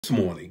This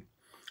morning,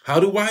 how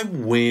do I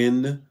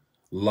win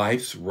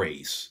life's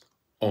race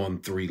on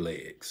three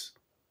legs?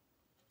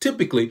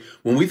 Typically,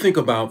 when we think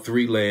about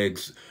three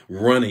legs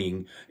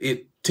running,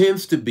 it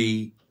tends to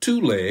be two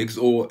legs,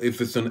 or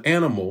if it's an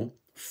animal,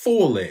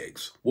 four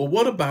legs. Well,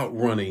 what about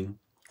running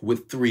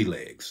with three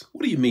legs?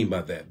 What do you mean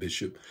by that,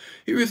 Bishop?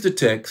 Here is the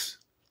text,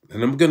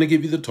 and I'm going to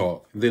give you the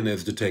talk, and then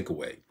there's the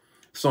takeaway.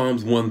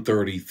 Psalms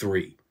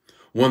 133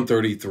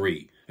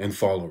 and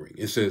following.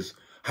 It says,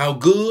 how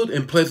good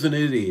and pleasant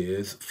it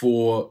is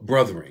for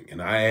brethren,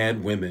 and I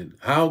add women,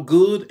 how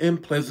good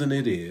and pleasant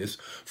it is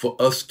for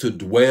us to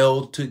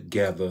dwell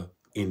together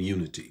in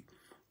unity.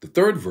 The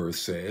third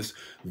verse says,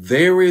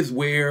 there is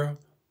where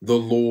the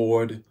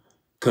Lord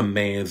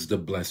commands the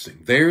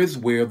blessing. There is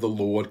where the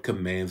Lord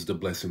commands the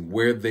blessing,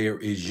 where there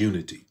is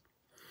unity.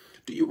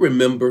 Do you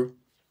remember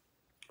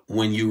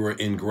when you were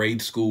in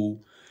grade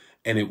school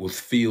and it was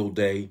field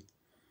day?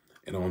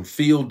 And on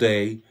field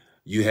day,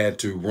 you had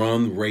to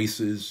run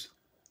races.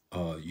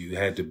 You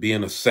had to be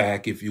in a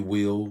sack, if you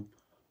will,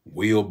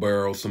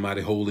 wheelbarrow,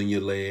 somebody holding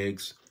your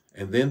legs.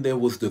 And then there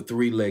was the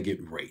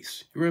three-legged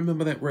race. You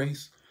remember that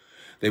race?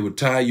 They would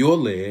tie your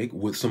leg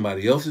with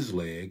somebody else's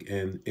leg,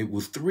 and it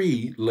was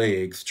three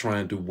legs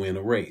trying to win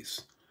a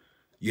race.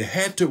 You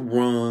had to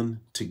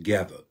run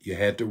together. You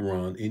had to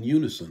run in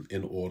unison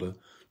in order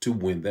to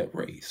win that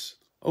race.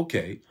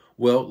 Okay,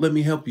 well, let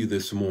me help you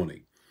this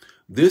morning.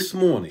 This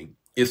morning,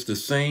 it's the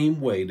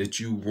same way that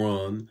you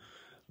run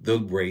the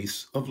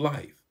race of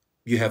life.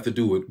 You have to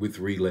do it with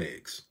three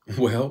legs.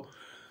 Well,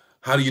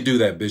 how do you do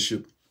that,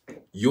 Bishop?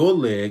 Your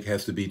leg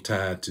has to be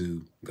tied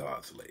to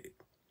God's leg.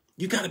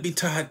 You got to be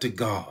tied to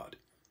God.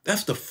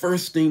 That's the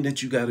first thing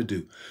that you got to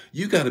do.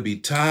 You got to be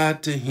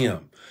tied to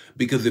him,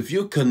 because if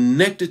you're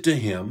connected to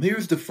him,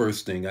 here's the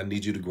first thing I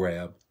need you to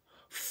grab.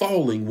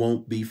 Falling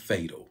won't be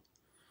fatal.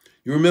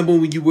 You remember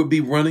when you would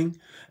be running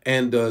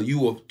and you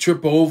will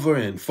trip over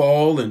and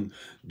fall, and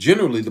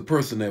generally the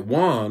person that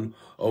won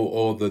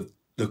or the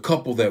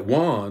couple that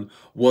won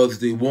was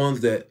the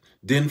ones that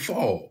didn't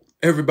fall.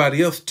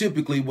 Everybody else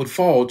typically would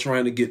fall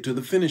trying to get to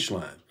the finish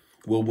line.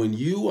 Well, when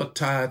you are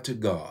tied to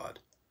God,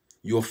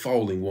 your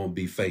falling won't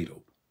be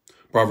fatal.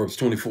 Proverbs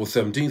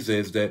 24:17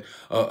 says that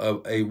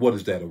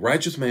a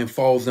righteous man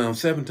falls down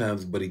 7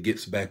 times, but he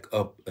gets back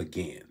up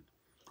again.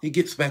 He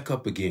gets back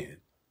up again.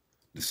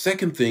 The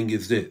second thing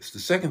is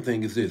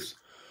this.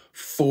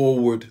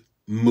 Forward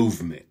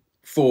movement.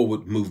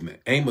 Forward movement.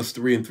 Amos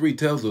 3:3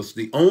 tells us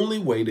the only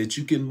way that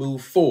you can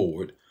move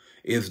forward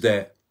is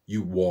that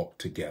you walk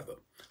together.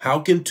 How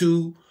can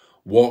two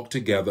walk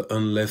together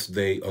unless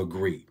they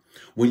agree?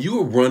 When you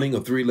are running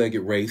a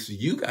three-legged race,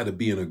 you got to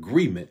be in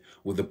agreement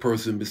with the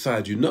person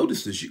beside you.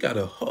 Notice this, you got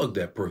to hug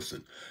that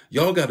person.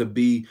 Y'all got to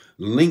be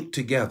linked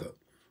together.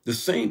 The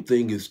same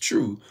thing is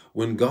true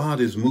when God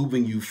is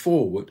moving you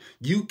forward.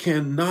 You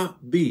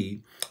cannot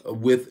be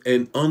with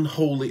an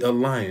unholy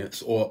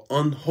alliance or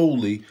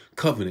unholy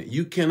covenant.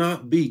 You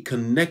cannot be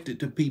connected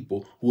to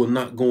people who are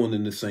not going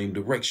in the same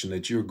direction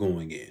that you're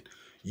going in.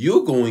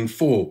 You're going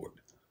forward.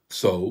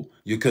 So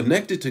you're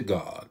connected to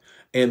God,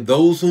 and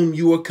those whom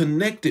you are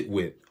connected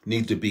with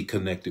need to be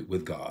connected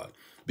with God,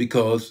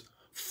 because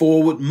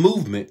forward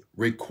movement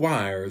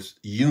requires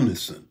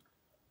unison.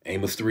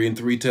 Amos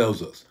 3:3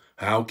 tells us,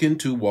 how can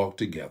two walk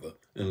together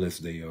unless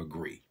they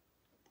agree?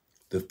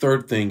 The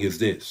third thing is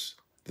this.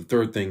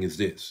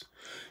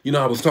 You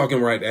know, I was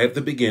talking right at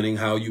the beginning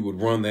how you would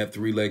run that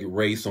three-legged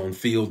race on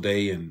field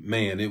day, and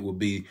man, it would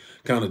be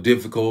kind of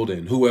difficult,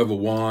 and whoever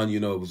won, you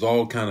know, it was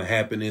all kind of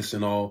happiness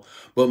and all.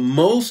 But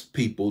most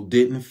people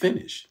didn't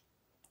finish.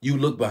 You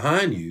look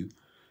behind you,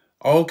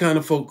 all kind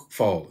of folk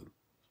falling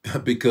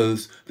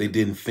because they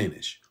didn't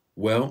finish.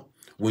 Well,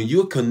 when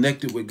you're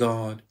connected with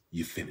God,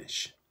 you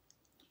finish.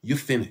 You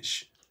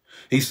finish.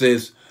 He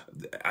says,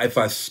 if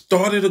I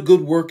started a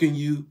good work in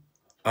you,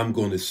 I'm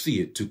going to see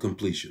it to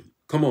completion.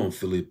 Come on,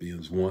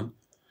 Philippians 1.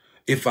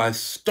 If I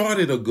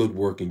started a good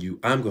work in you,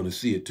 I'm going to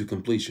see it to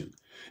completion.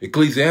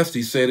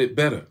 Ecclesiastes said it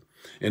better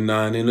in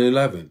 9 and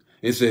 11.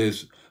 It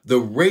says, the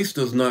race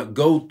does not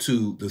go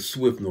to the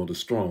swift nor the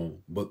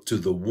strong, but to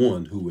the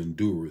one who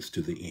endures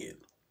to the end.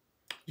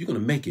 You're going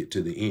to make it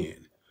to the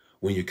end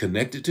when you're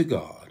connected to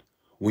God,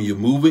 when you're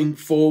moving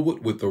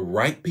forward with the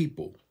right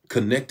people,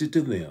 connected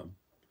to them,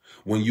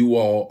 when you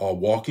all are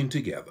walking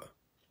together.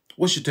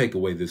 What's your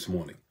takeaway this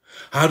morning?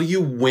 How do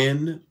you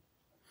win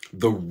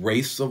the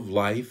race of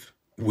life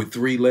with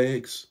three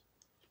legs?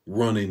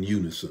 Run in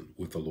unison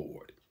with the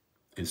Lord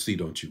and see,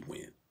 don't you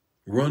win?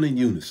 Run in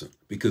unison,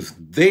 because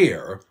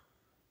there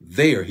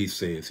he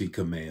says he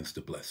commands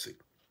the blessing.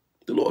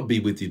 The Lord be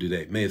with you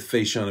today. May his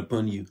face shine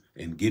upon you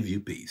and give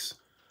you peace.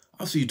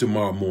 I'll see you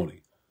tomorrow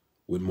morning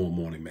with more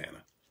morning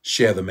manna.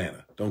 Share the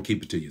manna. Don't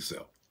keep it to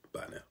yourself.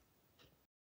 Bye now.